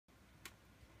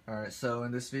Alright, so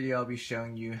in this video I'll be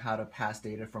showing you how to pass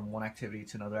data from one activity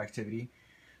to another activity.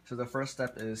 So the first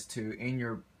step is to, in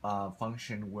your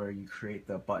function where you create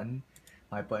the button,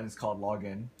 my button is called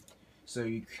login. So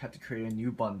you have to create a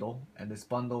new bundle, and this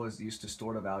bundle is used to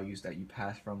store the values that you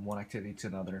pass from one activity to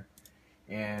another.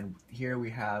 And here we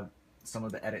have some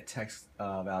of the edit text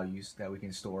values that we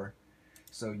can store.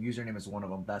 So username is one of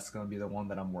them. That's going to be the one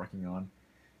that I'm working on.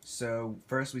 So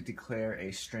first we declare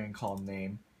a string called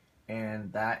name,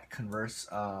 and that converts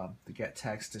the get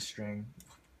text to string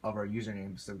of our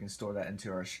username, so we can store that into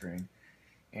our string.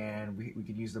 And we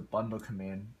can use the bundle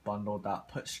command,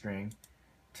 bundle.putString,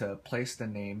 to place the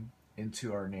name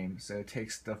into our name. So it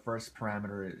takes the first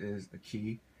parameter is the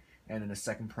key, and then the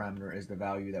second parameter is the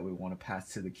value that we want to pass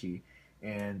to the key.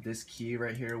 And this key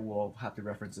right here, we'll have to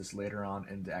reference this later on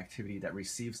in the activity that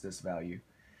receives this value.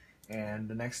 And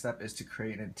the next step is to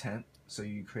create an intent. So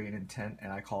you create an intent,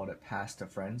 and I called it pass to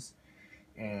friends.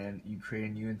 And you create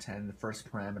a new intent. The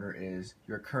first parameter is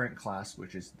your current class,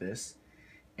 which is this,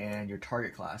 and your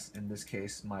target class. In this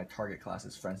case, my target class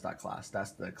is friends.class.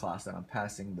 That's the class that I'm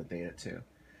passing the data to.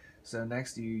 So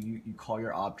next you call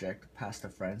your object pass to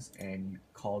friends, and you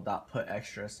call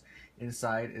 .putExtras.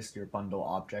 Inside is your bundle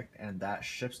object, and that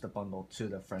ships the bundle to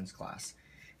the friends class.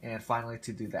 And finally,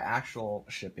 to do the actual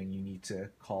shipping, you need to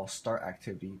call start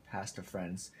activity pass to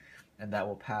friends, and that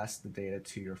will pass the data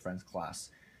to your friends class.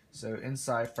 So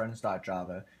inside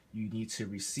friends.java, you need to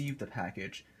receive the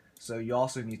package. So you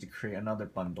also need to create another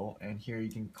bundle, and here you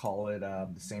can call it the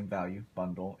same value,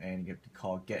 bundle, and you have to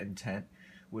call getIntent,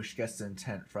 which gets the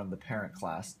intent from the parent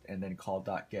class, and then call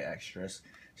 .getExtras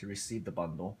to receive the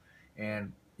bundle.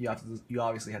 And you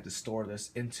obviously have to store this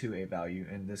into a value.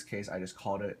 In this case, I just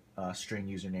called it string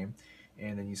username,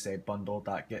 and then you say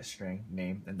bundle.getString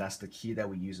name, and that's the key that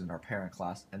we use in our parent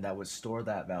class, and that would store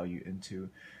that value into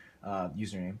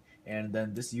username. And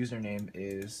then this username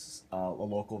is a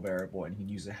local variable, and you can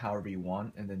use it however you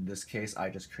want. And in this case, I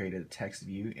just created a text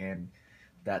view, and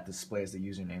that displays the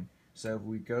username. So if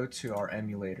we go to our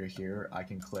emulator here, I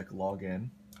can click login.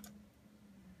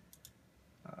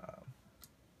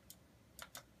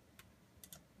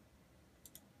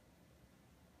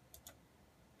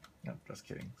 No, just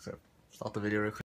kidding. So stop the video real quick.